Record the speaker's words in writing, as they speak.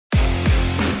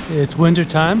It's winter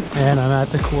time and I'm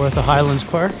at the Kawartha Highlands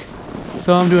Park.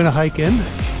 So I'm doing a hike in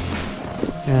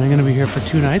and I'm gonna be here for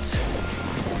 2 nights.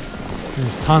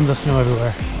 There's tons of snow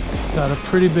everywhere. Got a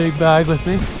pretty big bag with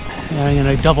me and I'm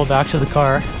gonna double back to the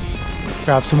car,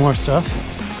 grab some more stuff.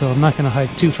 So I'm not gonna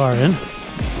hike too far in.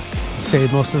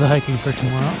 Save most of the hiking for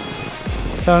tomorrow.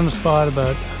 Found a spot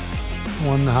about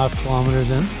 1.5 kilometers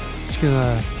in. Just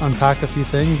gonna unpack a few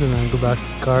things and then go back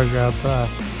to the car, grab the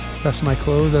rest of my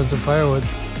clothes and some firewood.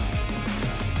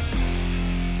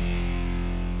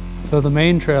 So the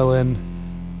main trail in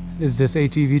is this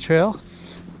ATV trail,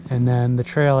 and then the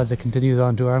trail as it continues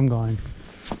on to where I'm going,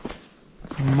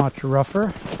 it's much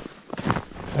rougher.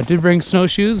 I did bring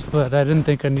snowshoes, but I didn't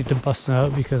think I need to bust them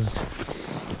out because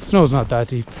the snow's not that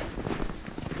deep.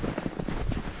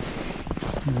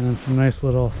 And then some nice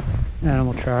little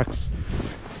animal tracks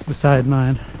beside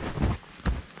mine.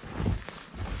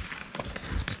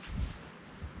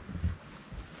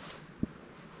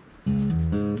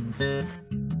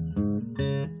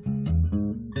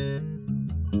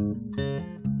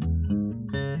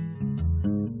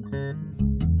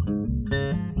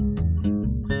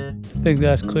 I think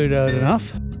that's cleared out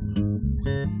enough.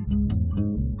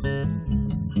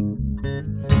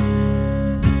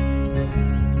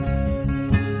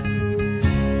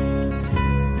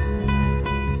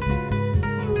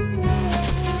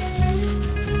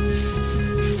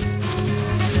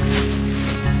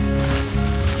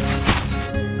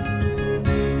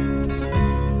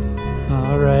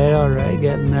 All right,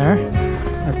 getting there.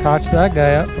 I patched that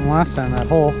guy up from last time, that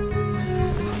hole.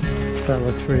 That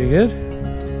looks pretty good.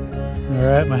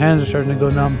 Alright, my hands are starting to go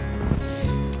numb.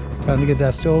 Time to get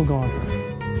that stove going.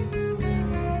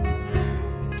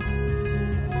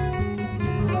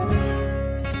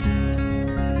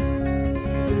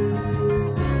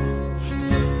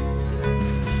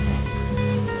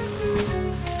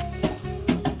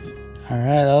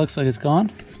 Alright, that looks like it's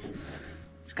gone.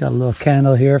 Just got a little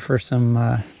candle here for some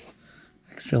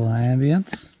extra little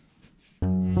ambience.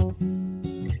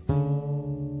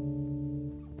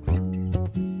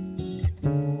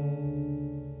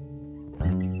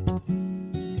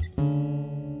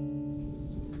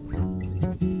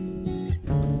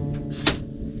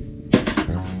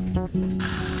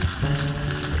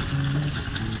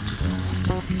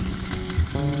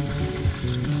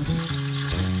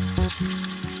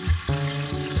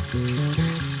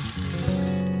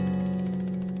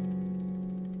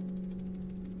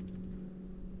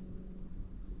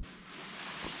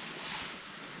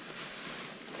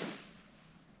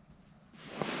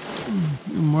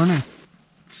 Good morning.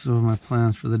 So my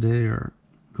plans for the day are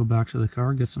go back to the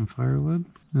car, get some firewood,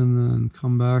 and then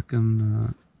come back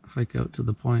and hike out to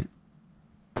the point.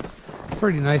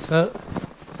 Pretty nice out.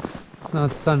 It's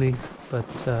not sunny, but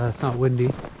it's not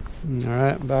windy.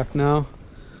 Alright, I'm back now.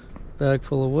 Bag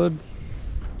full of wood.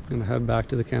 Gonna head back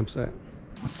to the campsite.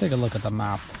 Let's take a look at the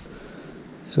map.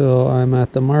 So I'm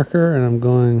at the marker and I'm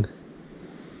going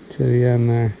to the end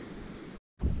there.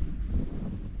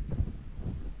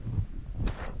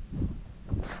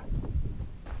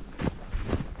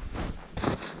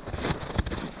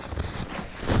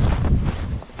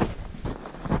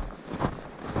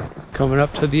 Coming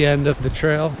up to the end of the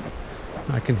trail,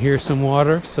 I can hear some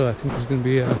water, so I think there's going to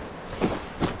be a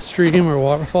stream or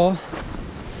waterfall.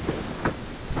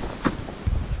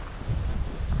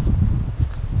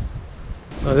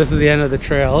 So this is the end of the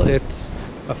trail. It's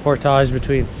a portage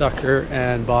between Sucker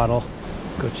and Bottle.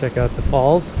 Go check out the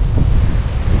falls.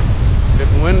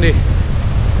 Getting windy.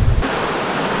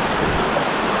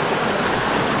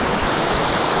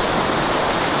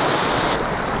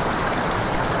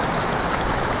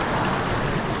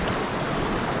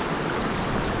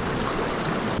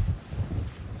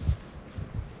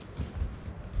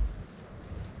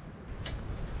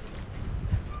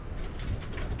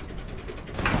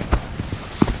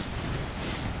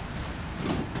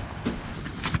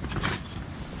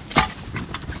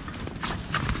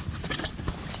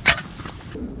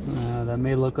 That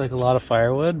may look like a lot of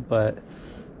firewood, but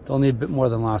they'll need a bit more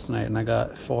than last night, and I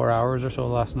got 4 hours or so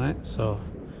last night, so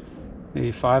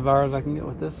maybe 5 hours I can get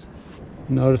with this.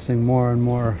 Noticing more and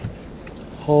more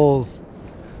holes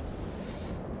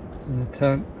in the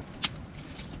tent.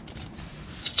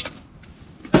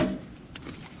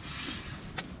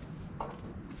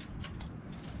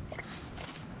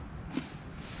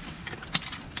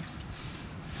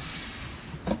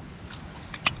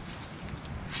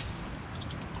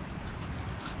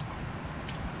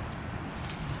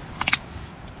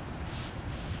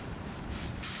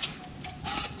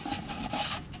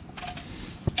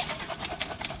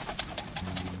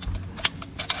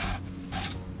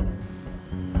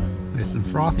 Nice and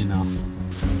frothy now.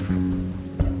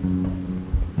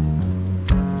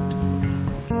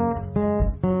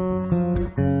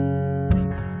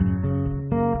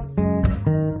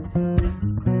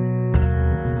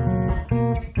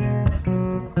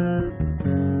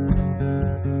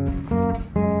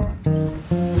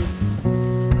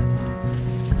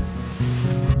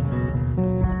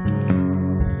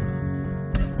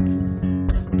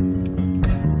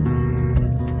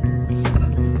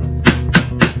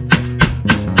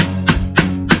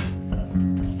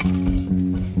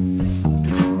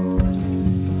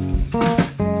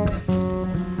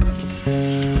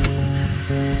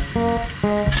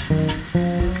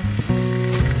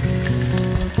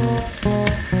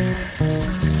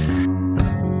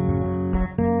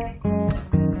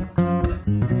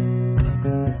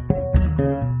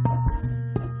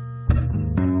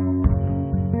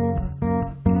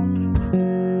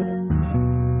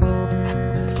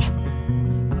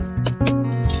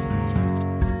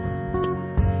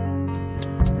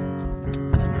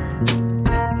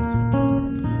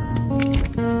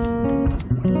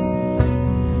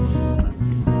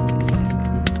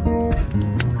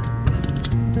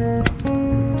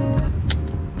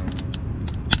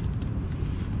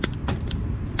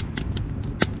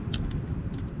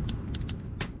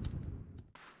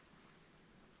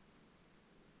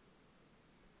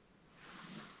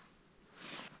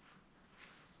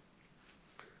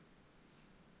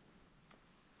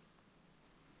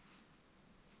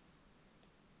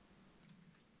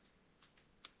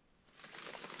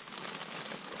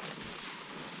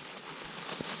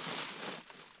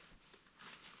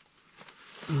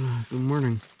 Good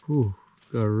morning. Whew,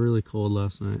 got really cold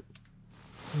last night.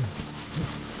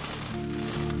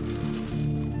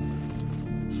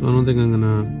 So I don't think I'm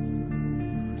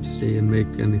gonna stay and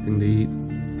make anything to eat.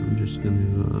 I'm just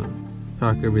gonna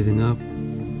pack everything up,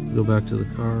 go back to the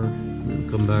car, and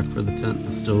then come back for the tent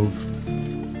and stove.